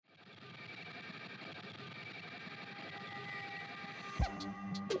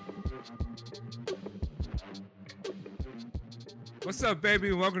What's up,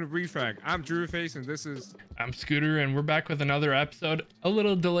 baby? Welcome to Refrag. I'm Drew Face, and this is I'm Scooter, and we're back with another episode. A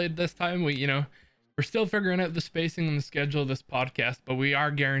little delayed this time. We're still figuring out the spacing and the schedule of this podcast, but we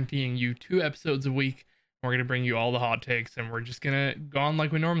are guaranteeing you 2 episodes a week. We're gonna bring you all the hot takes, and we're just gonna go on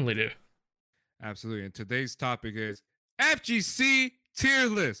like we normally do. absolutely. And today's topic is FGC tier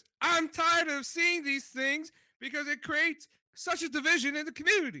list. I'm tired of seeing these things because it creates such a division in the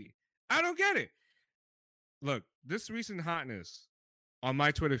community. I don't get it. Look, this recent hotness on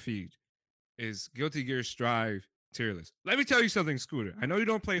my Twitter feed is Guilty Gear Strive tier list. Let me tell you something, Scooter. I know you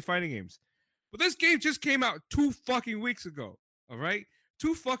don't play fighting games, but this game just came out 2 fucking weeks ago. All right?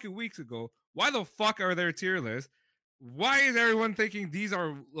 2 fucking weeks ago. Why the fuck are there tier lists? Why is everyone thinking these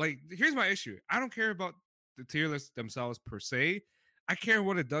are like, here's my issue. I don't care about the tier lists themselves per se. I care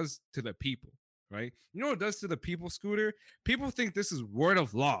what it does to the people, right? You know what it does to the people, Scooter? People think this is word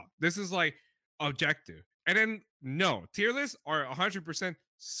of law. This is like objective. And then no, tier lists are 100%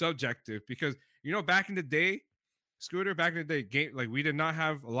 subjective because back in the day, Scooter, back in the day, game like we did not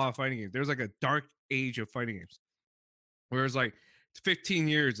have a lot of fighting games. There was like a dark age of fighting games, where it's like 15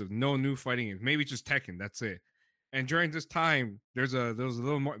 years of no new fighting games, maybe just Tekken. That's it. And during this time, there was a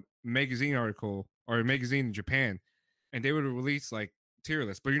little more magazine article or a magazine in Japan, and they would release like tier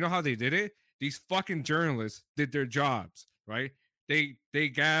lists. But you know how they did it? These fucking journalists did their jobs, right? They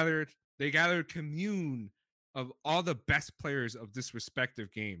gathered commune of all the best players of this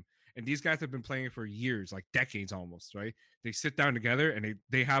respective game. And these guys have been playing for years, like decades almost, right? They sit down together and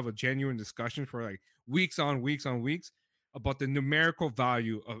they have a genuine discussion for like weeks on weeks about the numerical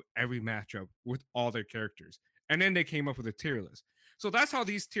value of every matchup with all their characters. And then they came up with a tier list. So that's how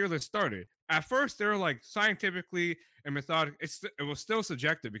these tier lists started. At first, they were like scientifically and methodic. It was still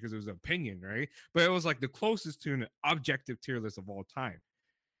subjective because it was an opinion, right? But it was like the closest to an objective tier list of all time.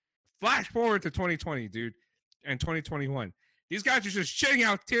 Flash forward to 2020, dude, and 2021. These guys are just shitting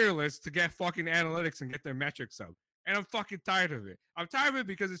out tier lists to get fucking analytics and get their metrics up. And I'm fucking tired of it. I'm tired of it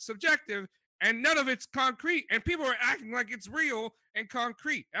because it's subjective and none of it's concrete. And people are acting like it's real and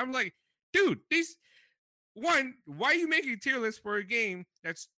concrete. And I'm like, dude, why are you making a tier list for a game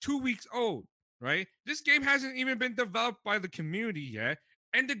that's 2 weeks old, right? This game hasn't even been developed by the community yet.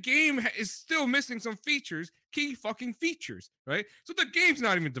 And the game is still missing some features, key fucking features, right? So the game's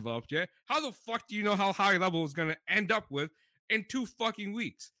not even developed yet. How the fuck do you know how high level is going to end up with in 2 fucking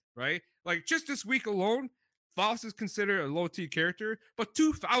weeks, right? Like just this week alone, Faust is considered a low-tier character, but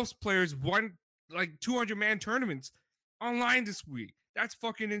 2 Faust players won like 200-man tournaments online this week. That's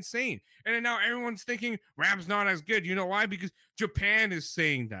fucking insane. And then now everyone's thinking Ram's not as good. You know why? Because Japan is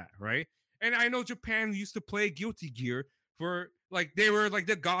saying that, right? And I know Japan used to play Guilty Gear for like they were like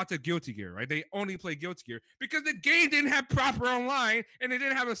the gods of Guilty Gear, right? They only play Guilty Gear because the game didn't have proper online and it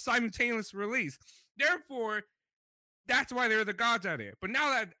didn't have a simultaneous release. Therefore, that's why they're the gods at it. But now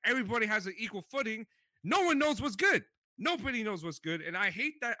that everybody has an equal footing, no one knows what's good. Nobody knows what's good. And I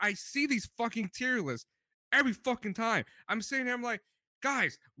hate that I see these fucking tier lists every fucking time. I'm sitting there, I'm like,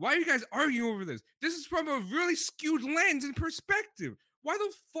 guys, why are you guys arguing over this? This is from a really skewed lens and perspective. Why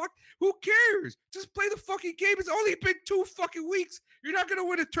the fuck? Who cares? Just play the fucking game. It's only been 2 fucking weeks. You're not going to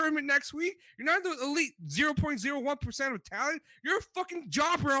win a tournament next week. You're not the elite 0.01% of talent. You're a fucking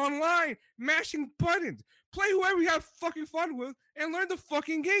jobber online, mashing buttons. Play whoever you have fucking fun with and learn the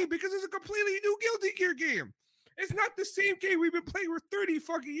fucking game because it's a completely new Guilty Gear game. It's not the same game we've been playing for 30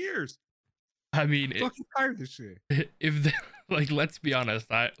 fucking years. I mean, I'm fucking tired of this shit. Let's be honest.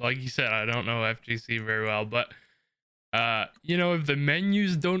 Like you said, I don't know FGC very well, but if the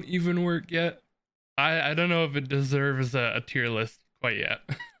menus don't even work yet, I don't know if it deserves a tier list quite yet.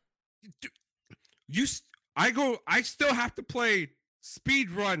 I still have to play speed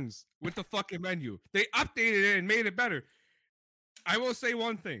runs with the fucking menu. They updated it and made it better. I will say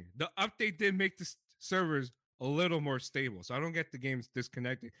one thing. The update did make the servers a little more stable, so I don't get the games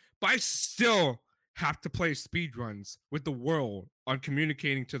disconnected. But I still have to play speed runs with the world on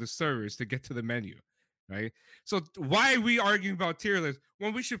communicating to the servers to get to the menu. Right? So why are we arguing about tier lists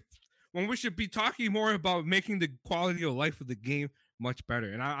when we should be talking more about making the quality of life of the game much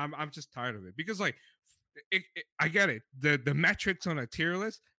better? And I'm just tired of it because like I get it. The metrics on a tier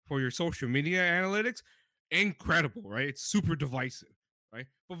list for your social media analytics, incredible, right? It's super divisive, right?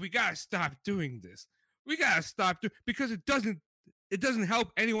 But we gotta stop doing this. We gotta stop because it doesn't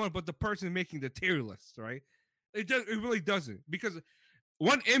help anyone but the person making the tier list, right? It really doesn't because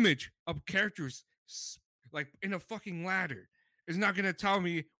one image of characters like in a fucking ladder is not going to tell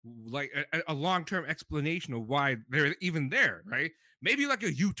me like a long-term explanation of why they're even there, right? maybe like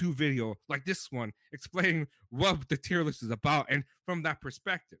a YouTube video like this one explaining what the tier list is about and from that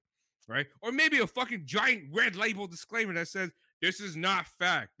perspective, right? Or maybe a fucking giant red label disclaimer that says this is not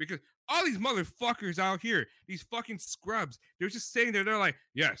fact, because all these motherfuckers out here, these fucking scrubs, they're just saying that they're like,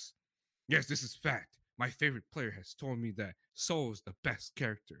 yes, this is fact. My favorite player has told me that Soul is the best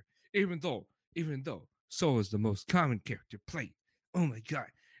character, even though Soul is the most common character played. Oh my god!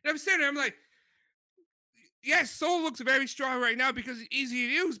 And I'm sitting there, I'm like, yes, Soul looks very strong right now because it's easy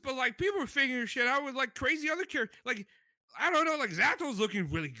to use, but like people are figuring shit out with like crazy other characters. Like, I don't know, like Zato's looking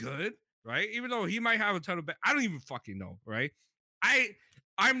really good, right? Even though he might have a ton of I don't even fucking know, right?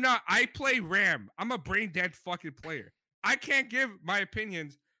 I play Ram. I'm a brain dead fucking player. I can't give my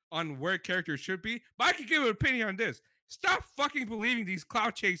opinions on where characters should be, but I can give an opinion on this. Stop fucking believing these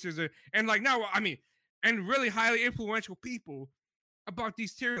cloud chasers and like now, I mean, and really highly influential people about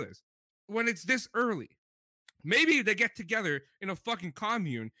these tier lists when it's this early. Maybe they get together in a fucking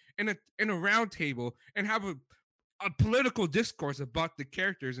commune in a round table and have a political discourse about the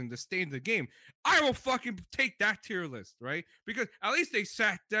characters and the state of the game. I will fucking take that tier list, right? Because at least they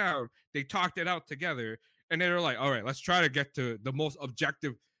sat down, they talked it out together, and they were like, all right, let's try to get to the most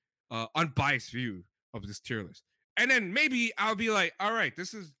objective, unbiased view of this tier list. And then maybe I'll be like, all right,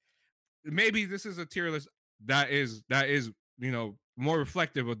 this is a tier list that is more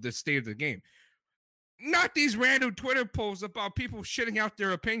reflective of the state of the game. Not these random Twitter posts about people shitting out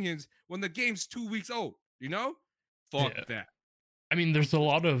their opinions when the game's 2 weeks old, you know? Fuck that. I mean, there's a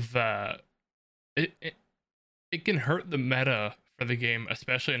lot of it can hurt the meta for the game,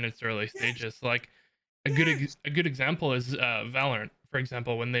 especially in its early stages. Like a good example is Valorant, for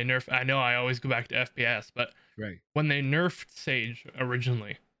example, when they nerf. I know I always go back to FPS, but when they nerfed Sage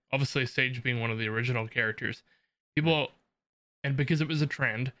originally, obviously Sage being one of the original characters, people, and because it was a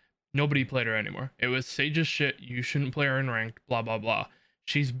trend, nobody played her anymore. It was Sage's shit. You shouldn't play her in ranked. Blah blah blah.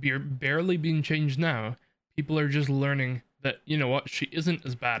 She's barely being changed now. People are just learning that, you know what, she isn't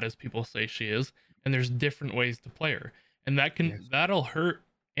as bad as people say she is, and there's different ways to play her, and that'll hurt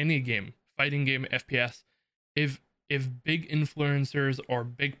any game, fighting game, FPS, if big influencers or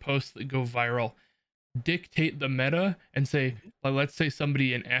big posts that go viral dictate the meta and say, like, let's say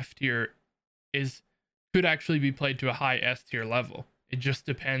somebody in F tier could actually be played to a high S tier level. It just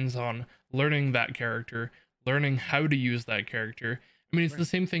depends on learning that character, learning how to use that character. I mean, it's the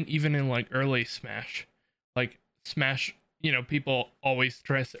same thing even in like early Smash. Like Smash, people always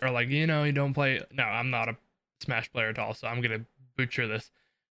stress or like, you don't play. No, I'm not a Smash player at all, so I'm gonna butcher this.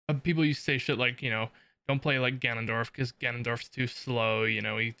 People used to say shit like, don't play like Ganondorf because Ganondorf's too slow.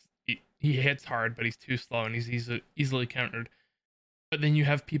 He hits hard, but he's too slow and he's easily countered. But then you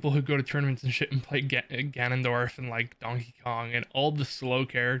have people who go to tournaments and shit and play Ganondorf and like Donkey Kong and all the slow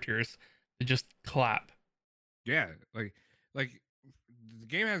characters that just clap. Yeah, like the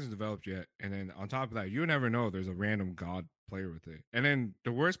game hasn't developed yet, and then on top of that, you never know there's a random god player with it. And then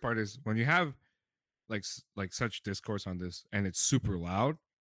the worst part is when you have like such discourse on this and it's super loud.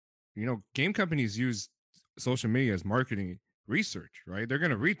 Game companies use social media as marketing research, right? They're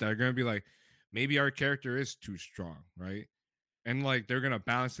gonna read that. They're gonna be like, maybe our character is too strong, right? And like they're gonna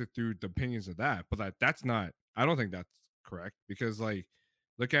balance it through the opinions of that. But that's not. I don't think that's correct, because like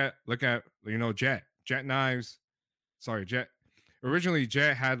look at Jet Knives. Sorry, Jet. Originally,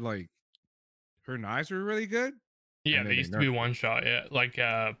 Jet had like her knives were really good. Yeah, they used to be one shot. Yeah, like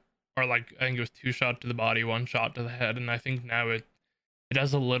or like I think it was 2 shot to the body, 1 shot to the head, and I think now it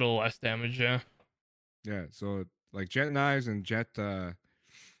has a little less damage. Yeah. Yeah. So like Jet Knives and Jet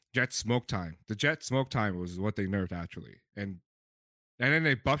Smoke Time. The Jet Smoke Time was what they nerfed actually, and then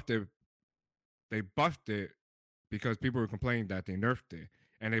they buffed it. They buffed it because people were complaining that they nerfed it,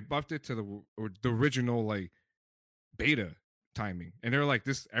 and they buffed it to the original like beta timing, and they're like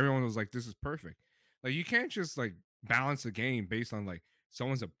this. Everyone was like, this is perfect. Like you can't just like balance the game based on like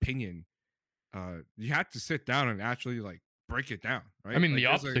someone's opinion. You have to sit down and actually like break it down, right? I mean, like, the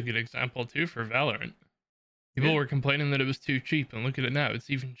opposite good example too for Valorant. People were complaining that it was too cheap, and look at it now. It's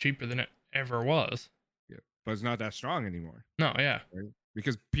even cheaper than it ever was. Yeah, but it's not that strong anymore. No, yeah. Right?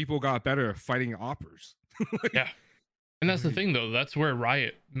 Because people got better at fighting oppers. Yeah. And that's the thing, though. That's where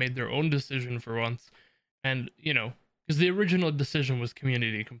Riot made their own decision for once. And, because the original decision was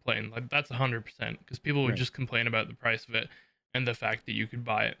community complaint. Like, that's 100%. Because people would just complain about the price of it and the fact that you could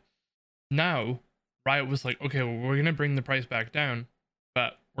buy it. Now, Riot was like, okay, well, we're going to bring the price back down,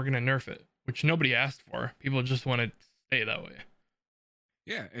 but we're going to nerf it, which nobody asked for. People just wanted to stay that way.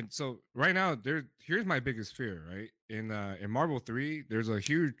 Yeah, and so right now, here's my biggest fear, right? In Marvel 3, there's a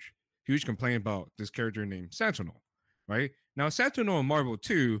huge complaint about this character named Sentinel, right? Now, Sentinel in Marvel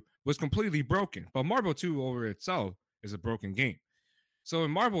 2 was completely broken, but Marvel 2 over itself is a broken game. So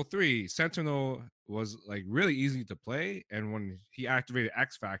in Marvel 3, Sentinel was like really easy to play, and when he activated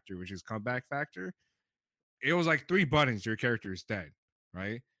X Factor, which is comeback factor, it was like 3 buttons, your character is dead,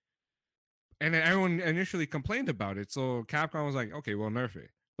 right? And then everyone initially complained about it, so Capcom was like, okay, we'll nerf it.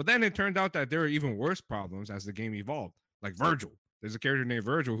 But then it turned out that there were even worse problems as the game evolved, like Virgil. There's a character named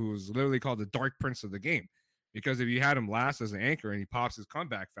Virgil who was literally called the Dark Prince of the game, because if you had him last as an anchor and he pops his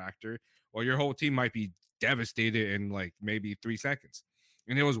comeback factor, well, your whole team might be devastated in like maybe 3 seconds.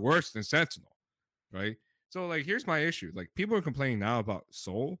 And it was worse than Sentinel, right? So like, here's my issue: like, people are complaining now about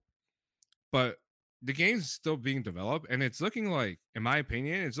Soul, but the game's still being developed, and it's looking like, in my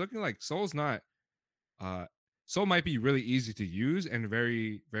opinion, it's looking like Soul's not uh Soul might be really easy to use and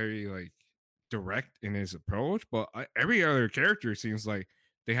very, very like direct in his approach, but every other character seems like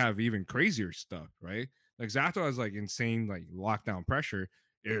they have even crazier stuff, right? Like Zato has like insane like lockdown pressure.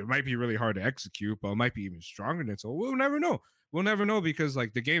 It might be really hard to execute, but it might be even stronger than Soul. We'll never know. We'll never know, because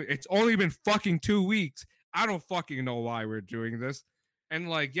like the game, it's only been fucking 2 weeks. I don't fucking know why we're doing this. And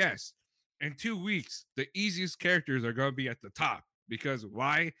like, yes, in 2 weeks, the easiest characters are gonna be at the top, because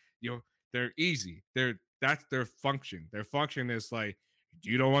why? You know, they're easy. That's their function. Their function is like,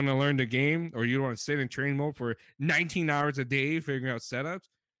 you don't want to learn the game, or you don't want to sit in train mode for 19 hours a day figuring out setups.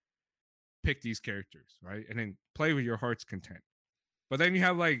 Pick these characters, right? And then play with your heart's content. But then you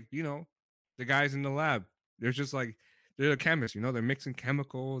have like, the guys in the lab. They're just like, they're the chemists, they're mixing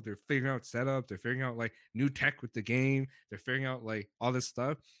chemicals, they're figuring out setup, they're figuring out like new tech with the game, they're figuring out like all this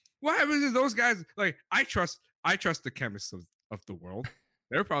stuff. What happens is those guys, like, I trust the chemists of the world.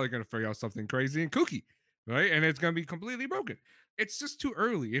 They're probably gonna figure out something crazy and kooky, right? And it's gonna be completely broken. It's just too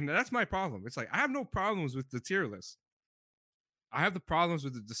early. And that's my problem. It's like, I have no problems with the tier list. I have the problems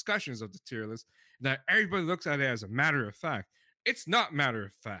with the discussions of the tier list, that everybody looks at it as a matter of fact. It's not matter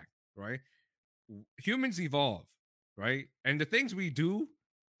of fact, right? Humans evolve, right? And the things we do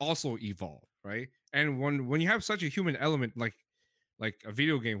also evolve, right? And when you have such a human element, like a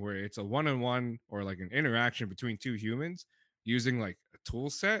video game where it's a one-on-one or like an interaction between two humans using like a tool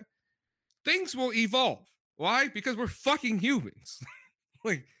set, things will evolve. Why? Because we're fucking humans.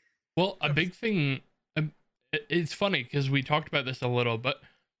 Like, Well, a big thing, it's funny because we talked about this a little, but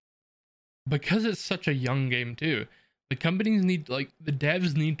because it's such a young game too, the companies need, like, the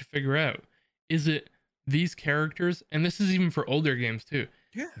devs need to figure out, is it these characters, and this is even for older games too,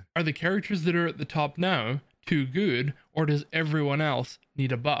 yeah, are the characters that are at the top now too good, or does everyone else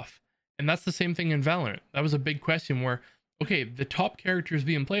need a buff? And that's the same thing in Valorant. That was a big question where, okay, the top characters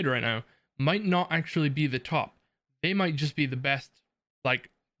being played right now might not actually be the top. They might just be the best, like,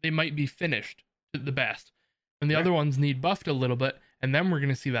 they might be finished to the best. And the yeah. other ones need buffed a little bit, and then we're going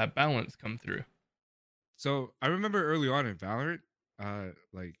to see that balance come through. So I remember early on in Valorant,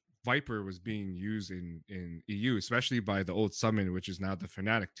 like Viper was being used in EU, especially by the old Summon, which is now the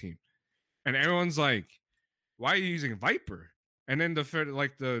Fnatic team. And everyone's like, "Why are you using Viper?" And then the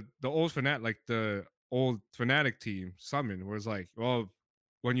old Fnatic, like the old Fnatic team Summon, was like, "Well,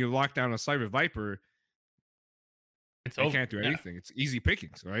 when you lock down a site with Viper, It's they over. can't do Yeah. anything. It's easy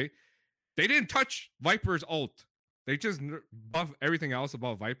pickings, right?" They didn't touch Viper's ult. They just buff everything else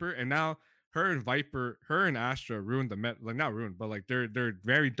about Viper, and now her and Astra ruined the meta. Like, not ruined, but like they're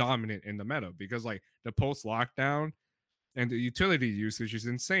very dominant in the meta, because like the post lockdown and the utility usage is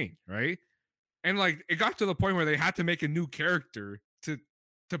insane, right? And like, it got to the point where they had to make a new character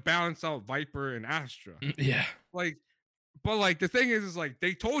to balance out Viper and Astra. Yeah. Like, but like the thing is like,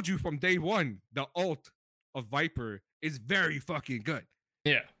 they told you from day one the ult of Viper is very fucking good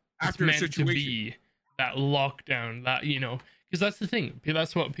Yeah. It's after a meant to situation. be that lockdown, that, because that's the thing.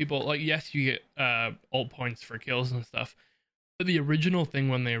 That's what people like. Yes, you get ult points for kills and stuff. But the original thing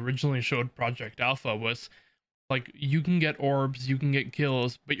when they originally showed Project Alpha was like, you can get orbs, you can get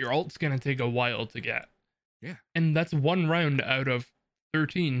kills, but your ult's going to take a while to get. Yeah. And that's one round out of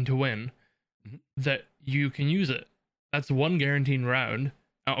 13 to win that you can use it. That's one guaranteed round.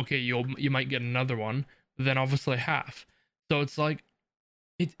 Okay, you might get another one, but then obviously half. So it's like,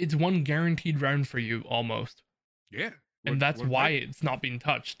 it's one guaranteed round for you almost. Yeah. And that's why it's not being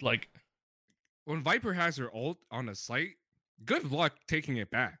touched. Like, when Viper has her ult on a site, good luck taking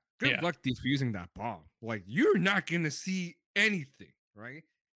it back. Good luck defusing that bomb. Like, you're not gonna see anything, right?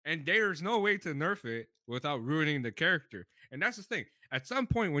 And there's no way to nerf it without ruining the character. And that's the thing. At some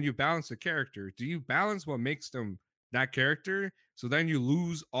point, when you balance the character, do you balance what makes them that character? So then you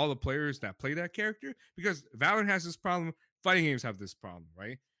lose all the players that play that character? Because Valorant has this problem. Fighting games have this problem,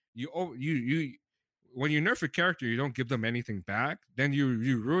 right? You when you nerf a character, you don't give them anything back. Then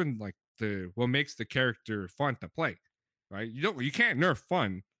you ruin like the what makes the character fun to play, right? You can't nerf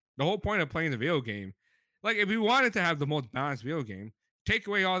fun. The whole point of playing the video game, like, if you wanted to have the most balanced video game, take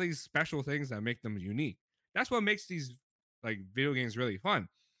away all these special things that make them unique. That's what makes these like video games really fun.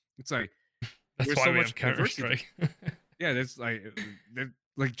 It's like That's there's why so we have much Counter diversity. Strike. Yeah, that's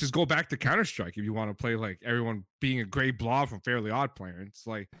like just go back to Counter Strike if you want to play like everyone being a gray blob from Fairly Odd Player. It's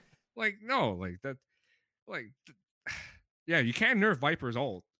like no, like that, like yeah, you can't nerf Viper's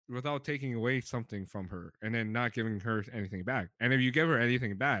ult without taking away something from her and then not giving her anything back. And if you give her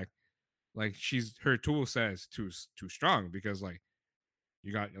anything back, like her tool set is too strong because like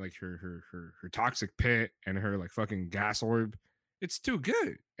you got like her toxic pit and her like fucking gas orb. It's too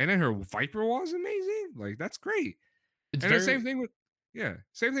good. And then her Viper wall is amazing. Like that's great. It's And the very same thing with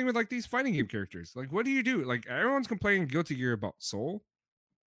same thing with like these fighting game characters. Like what do you do? Like everyone's complaining Guilty Gear about Soul,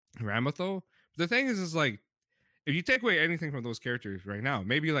 Ramatho. The thing is like if you take away anything from those characters right now,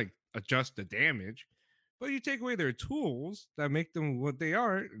 maybe like adjust the damage, but you take away their tools that make them what they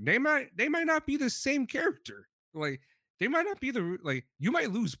are, they might not be the same character. Like they might not be like you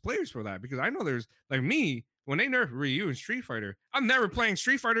might lose players for that because I know there's like me when they nerf Ryu in Street Fighter, I'm never playing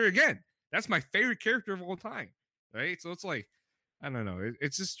Street Fighter again. That's my favorite character of all time, right? So it's like I don't know,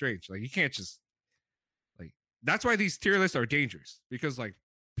 it's just strange. Like you can't just like that's why these tier lists are dangerous because like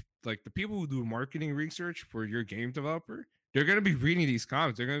the people who do marketing research for your game developer, they're gonna be reading these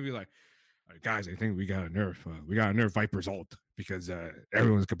comments. They're gonna be like, guys, I think we got to nerf Viper's ult because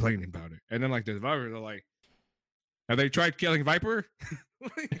everyone's complaining about it. And then like the developer, they're like, have they tried killing Viper?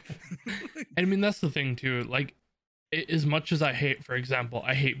 I mean, that's the thing too. Like, as much as I hate, for example,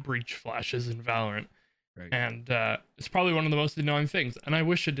 I hate breach flashes in Valorant, right. And it's probably one of the most annoying things. And I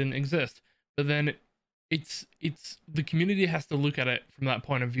wish it didn't exist. But then it's the community has to look at it from that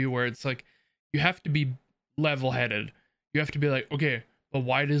point of view where it's like you have to be level-headed. You have to be like, okay, but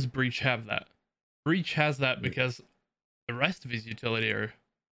why does breach have that? Breach has that because the rest of his utility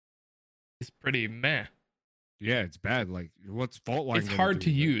is pretty meh. Yeah, it's bad. Like, what's fault line? It's hard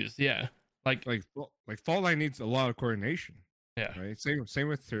to use. Yeah, like fault line needs a lot of coordination. Yeah, right. Same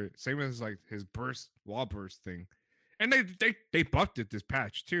with like his wall burst thing, and they buffed it this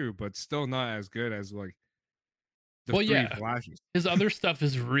patch too, but still not as good as like the three flashes. His other stuff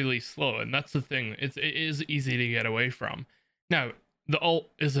is really slow, and that's the thing. It is easy to get away from. Now the ult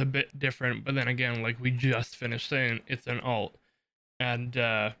is a bit different, but then again, like we just finished saying, it's an ult, and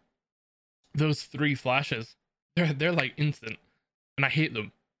those three flashes, they're like instant, and I hate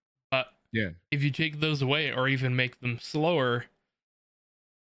them. But yeah, if you take those away or even make them slower,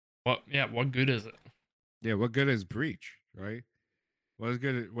 what good is it? Yeah, what good is breach, right? What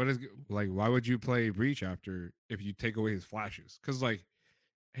is like why would you play breach after if you take away his flashes? Because like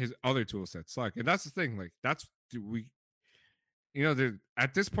his other tool sets suck. And that's the thing, like that's we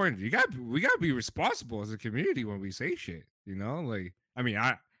at this point we gotta be responsible as a community when we say shit, like I mean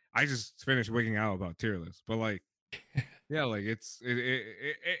I just finished wigging out about tier lists, but like yeah, like it's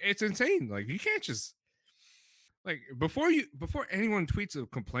insane. Like you can't just like before anyone tweets a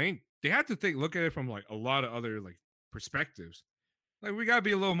complaint, they have to look at it from like a lot of other like perspectives. Like we gotta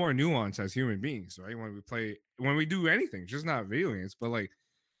be a little more nuanced as human beings, right? When we do anything, just not video games, but like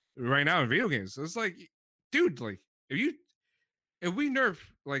right now in video games, it's like, dude, like if we nerf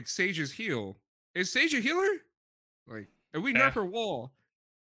like Sage's heal, is Sage a healer? Like if we nerf her wall,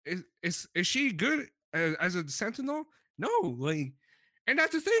 is she good as a sentinel? No, like, and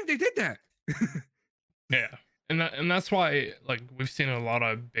that's the thing, they did that. Yeah. And that's why like we've seen a lot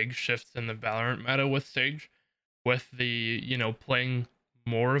of big shifts in the Valorant meta with Sage, with the playing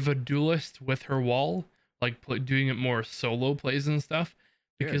more of a duelist with her wall, like doing it more solo plays and stuff,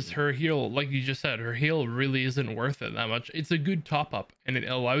 because her heal, like you just said, her heal really isn't worth it that much. It's a good top up, and it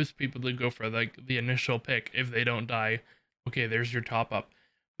allows people to go for like the initial pick if they don't die. Okay, there's your top up.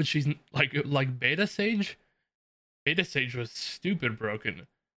 But she's like Beta Sage. Beta Sage was stupid broken.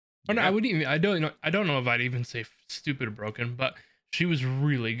 Oh, no, I don't know if I'd even say stupid broken, but she was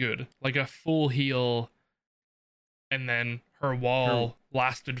really good. Like a full heal, and then her wall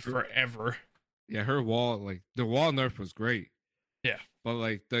lasted forever. Yeah, her wall, like the wall nerf was great. Yeah, but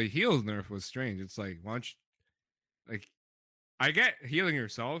like the heal nerf was strange. It's like like I get healing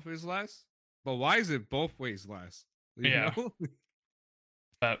yourself is less, but why is it both ways less? You know?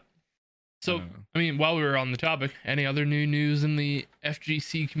 But so I mean, while we were on the topic, any other new news in the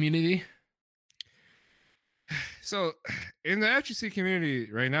FGC community? So in the FGC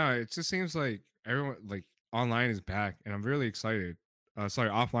community right now, it just seems like everyone like online is back, and I'm really excited. Sorry,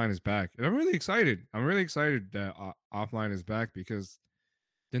 offline is back, and I'm really excited. I'm really excited that offline is back because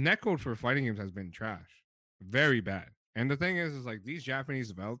the netcode for fighting games has been trash, very bad. And the thing is like these Japanese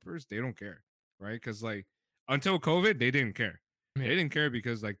developers, they don't care, right? Because like until COVID, they didn't care. Yeah. They didn't care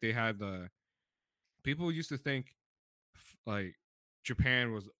because like they had the people used to think like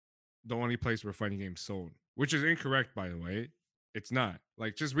Japan was the only place where fighting games sold, which is incorrect, by the way. It's not.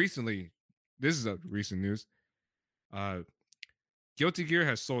 Like just recently, this is a recent news. Uh, Guilty Gear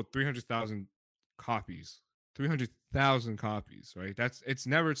has sold 300,000 copies. 300,000 copies, right? It's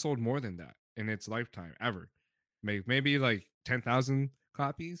never sold more than that in its lifetime ever. Maybe like 10,000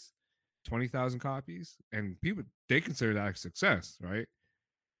 copies, 20,000 copies, and people they consider that a success, right?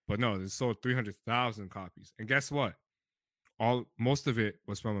 But no, it sold 300,000 copies. And guess what? Most of it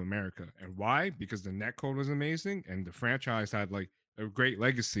was from America. And why? Because the netcode was amazing and the franchise had like a great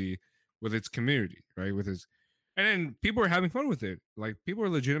legacy with its community, right? With its and then people were having fun with it. Like people were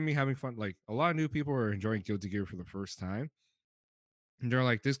legitimately having fun. Like a lot of new people were enjoying Guilty Gear for the first time. And they're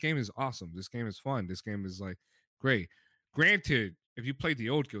like, this game is awesome. This game is fun. This game is like great. Granted, if you played the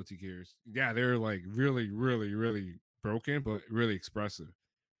old Guilty Gears, yeah, they're like really, really, really broken, but really expressive.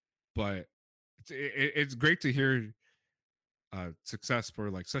 But it's great to hear success for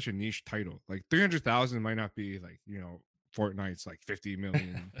like such a niche title. Like 300,000 might not be like, Fortnite's like 50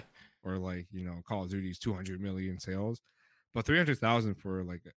 million or like, Call of Duty's 200 million sales, but 300,000 for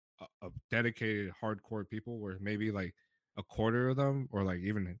like a dedicated hardcore people where maybe like a quarter of them or like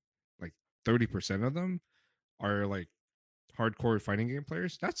even like 30% of them are like hardcore fighting game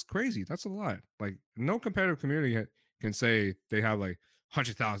players. That's crazy. That's a lot. Like no competitive community can say they have like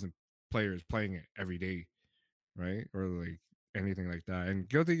 100,000 players playing it every day, right? Or like anything like that. And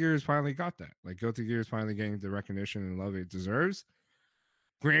Guilty Gear's finally got that. Like Guilty Gear's finally getting the recognition and love it deserves.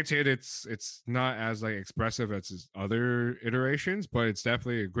 Granted, it's not as like expressive as its other iterations, but it's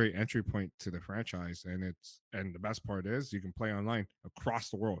definitely a great entry point to the franchise. And the best part is you can play online across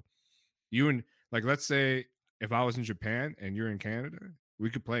the world. You and like let's say if I was in Japan and you're in Canada, we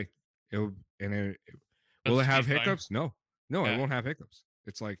could play. It'll and it It'll will it just be have fine. hiccups? No, no, it Yeah. won't have hiccups.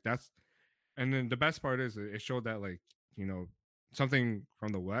 It's like that's and then the best part is it showed that like something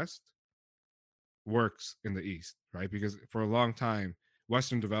from the West works in the East, right? Because for a long time,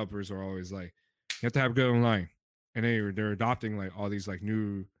 Western developers are always like, you have to have good online, and they're adopting like all these like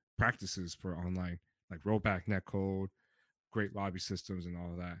new practices for online, like rollback netcode, great lobby systems, and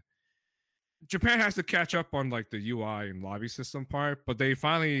all of that. Japan has to catch up on like the UI and lobby system part, but they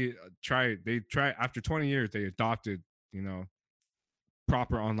finally tried. They tried after 20 years. They adopted, you know,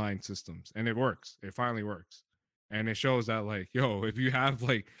 proper online systems, and it works. It finally works, and it shows that like, yo, if you have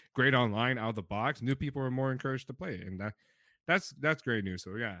like great online out of the box, new people are more encouraged to play it, and that's great news.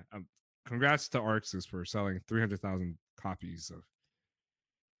 So yeah, congrats to Arxis for selling 300,000 copies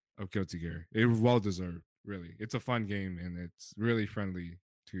of Guilty Gear. It was well deserved, really. It's a fun game and it's really friendly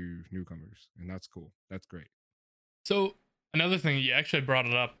to newcomers, and that's cool. That's great. So another thing, you actually brought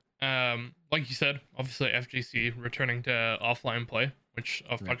it up. Like you said, obviously FGC returning to offline play, which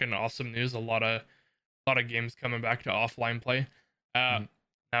Yeah. fucking awesome news. A lot of games coming back to offline play. Mhm.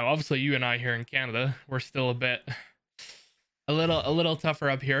 Now obviously you and I here in Canada, we're still a little tougher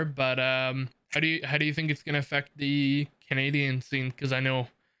up here. But how do you think it's gonna affect the Canadian scene? Because I know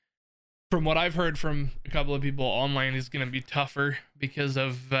from what I've heard from a couple of people, online is gonna be tougher because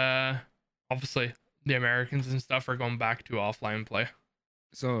of obviously the Americans and stuff are going back to offline play.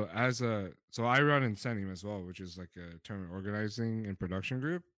 So I run Incentium as well, which is like a tournament organizing and production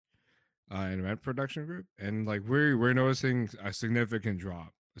group, an event production group, and like we're noticing a significant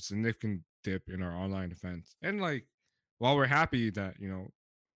drop, a significant dip in our online events, and like while we're happy that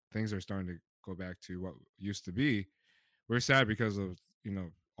things are starting to go back to what used to be, we're sad because of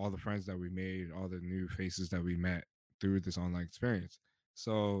all the friends that we made, all the new faces that we met through this online experience.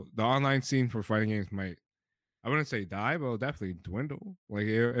 So the online scene for fighting games might, I wouldn't say die, but it'll definitely dwindle. Like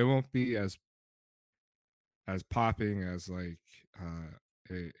it won't be as popping as like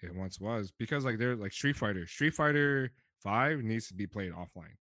it once was, because like they're like Street Fighter 5 needs to be played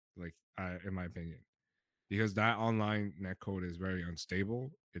offline, like in my opinion, because that online netcode is very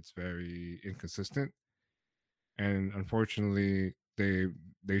unstable, it's very inconsistent, and unfortunately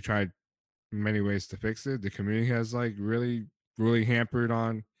they tried many ways to fix it. The community has like really hampered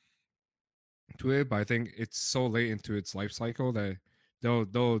on to it, but I think it's so late into its life cycle that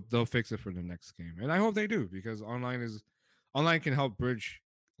they'll fix it for the next game, and I hope they do, because online can help bridge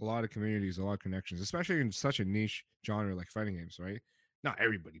a lot of communities, a lot of connections, especially in such a niche genre like fighting games. Right? Not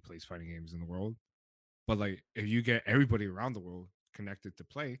everybody plays fighting games in the world, but like if you get everybody around the world connected to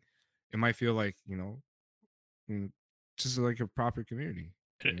play, it might feel like mm, just like a proper community.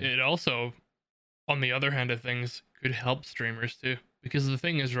 It, it also, on the other hand of things, could help streamers too. Because the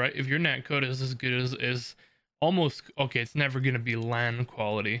thing is, right, if your net code is as good as is almost okay, it's never gonna be LAN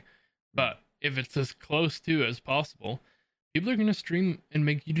quality, Mm. but if it's as close to as possible, people are gonna stream and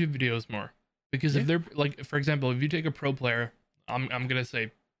make YouTube videos more. Because Yeah. if they're like, for example, if you take a pro player I'm gonna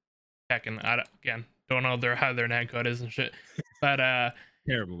say Tekken. Again, don't know how their netcode is and shit, but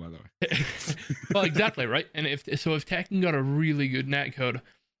Terrible, by the way. well, exactly right. And if Tekken got a really good netcode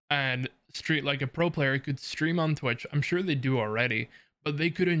and street like a pro player could stream on Twitch, I'm sure they do already, but they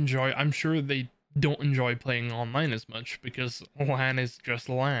could enjoy. I'm sure they don't enjoy playing online as much because LAN is just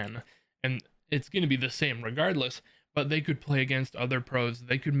LAN, and it's gonna be the same regardless. But they could play against other pros.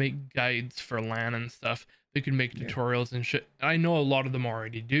 They could make guides for LAN and stuff. They could make Yeah. tutorials and shit. I know a lot of them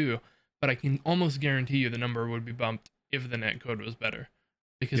already do, but I can almost guarantee you the number would be bumped if the netcode was better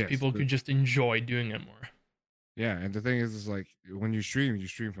because Yes. people could just enjoy doing it more. Yeah, and the thing is like when you stream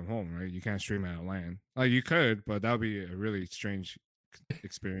from home, right? You can't stream at LAN. Like you could, but that would be a really strange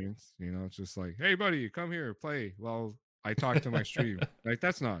experience. You know, it's just like, hey, buddy, come here, play while I talk to my stream. Like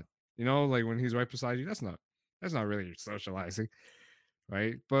that's not, like when he's right beside you, that's not really socializing,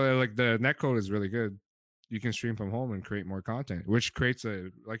 right? But like the netcode is really good. You can stream from home and create more content, which creates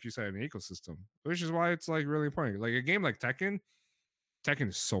like you said, an ecosystem, which is why it's like really important. Like a game like Tekken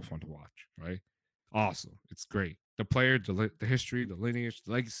is so fun to watch, right? Awesome. It's great. The player, the history, the lineage,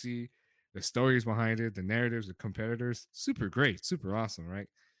 the legacy, the stories behind it, the narratives, the competitors, super great, super awesome, right?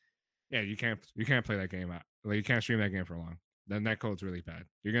 Yeah, you can't play that game out. Like you can't stream that game for long. Then that code's really bad.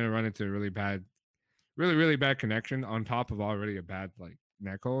 You're gonna run into a really bad, really, really bad connection on top of already a bad like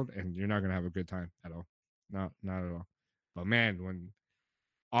net code, and you're not gonna have a good time at all. Not at all. But man, when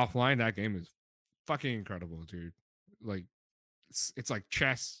offline, that game is fucking incredible, dude. Like it's like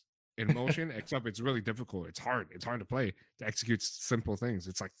chess in motion, except it's really difficult. It's hard. It's hard to play to execute simple things.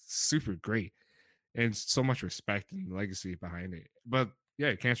 It's like super great, and so much respect and legacy behind it. But yeah,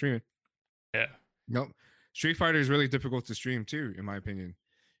 you can't stream it. Yeah. Nope. Street Fighter is really difficult to stream too, in my opinion.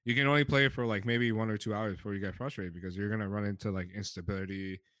 You can only play it for like maybe 1 or 2 hours before you get frustrated because you're gonna run into like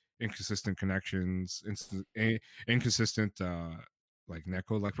instability, inconsistent connections, inconsistent like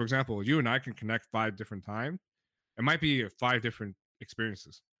netcode. Like for example, you and I can connect 5 different times. It might be 5 different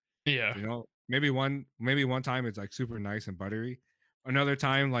experiences. Yeah. Maybe one time it's like super nice and buttery. Another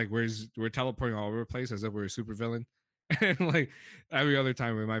time like we're teleporting all over the place as if we're a super villain. And like every other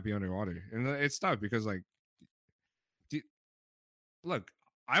time we might be underwater. And it's tough because like look,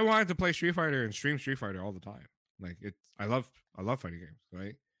 I wanted to play Street Fighter and stream Street Fighter all the time. Like it's I love fighting games,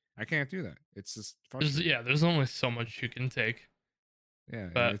 right? I can't do that. It's just frustrating. There's only so much you can take. Yeah,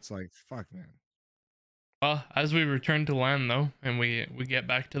 and But it's like fuck man. well, as we return to LAN though, and we get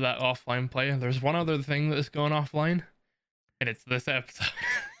back to that offline play, there's one other thing that's going offline, and it's this episode.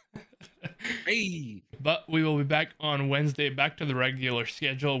 Hey, But we will be back on Wednesday, back to the regular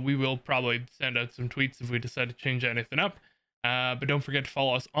schedule. We will probably send out some tweets if we decide to change anything up. But don't forget to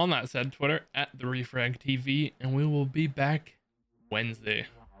follow us on that said Twitter at the Refrag TV, and we will be back Wednesday.